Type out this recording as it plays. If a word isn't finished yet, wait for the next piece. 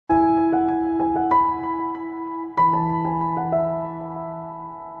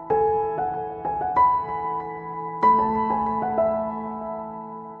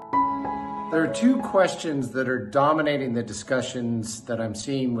are two questions that are dominating the discussions that I'm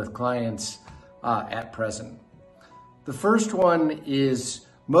seeing with clients at present. The first one is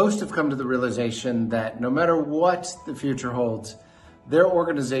most have come to the realization that no matter what the future holds, their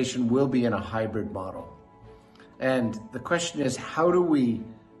organization will be in a hybrid model. And the question is, how do we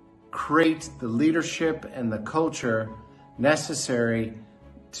create the leadership and the culture necessary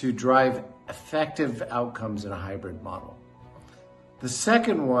to drive effective outcomes in a hybrid model? The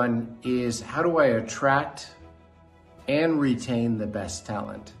second one is, how do I attract and retain the best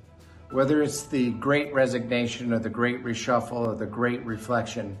talent? Whether it's the great resignation or the great reshuffle or the great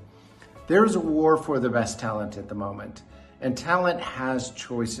reflection, there's a war for the best talent at the moment, and talent has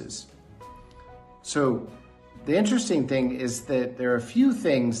choices. So the interesting thing is that there are a few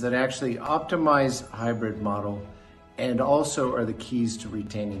things that actually optimize a hybrid model and also are the keys to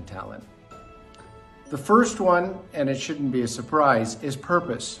retaining talent. The first one, and it shouldn't be a surprise, is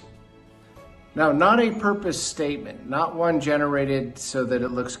purpose. Now, not a purpose statement, not one generated so that it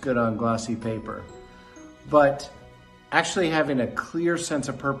looks good on glossy paper, but actually having a clear sense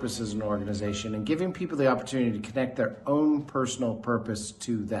of purpose as an organization and giving people the opportunity to connect their own personal purpose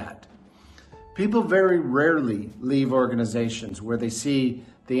to that. People very rarely leave organizations where they see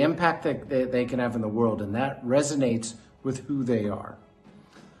the impact that they can have in the world, and that resonates with who they are.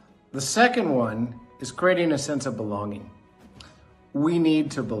 The second one is creating a sense of belonging. We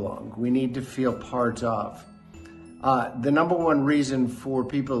need to belong. We need to feel part of. The number one reason for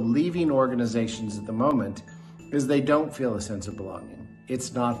people leaving organizations at the moment is they don't feel a sense of belonging.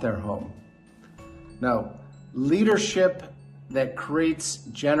 It's not their home. Now, leadership that creates,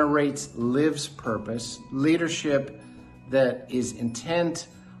 generates, lives purpose, leadership that is intent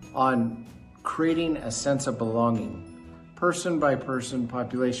on creating a sense of belonging, person by person,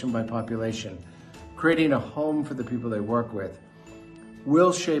 population by population, creating a home for the people they work with,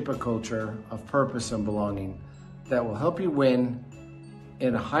 will shape a culture of purpose and belonging that will help you win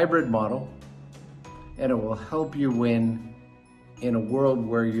in a hybrid model, and it will help you win in a world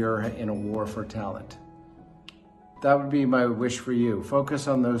where you're in a war for talent. That would be my wish for you. Focus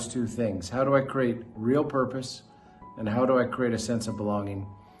on those two things. How do I create real purpose, and how do I create a sense of belonging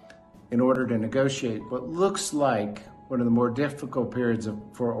in order to negotiate what looks like one of the more difficult periods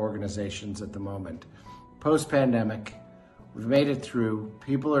for organizations at the moment. Post-pandemic, we've made it through,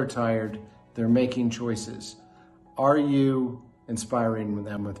 people are tired, they're making choices. Are you inspiring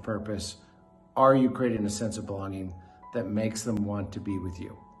them with purpose? Are you creating a sense of belonging that makes them want to be with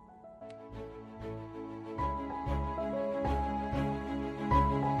you?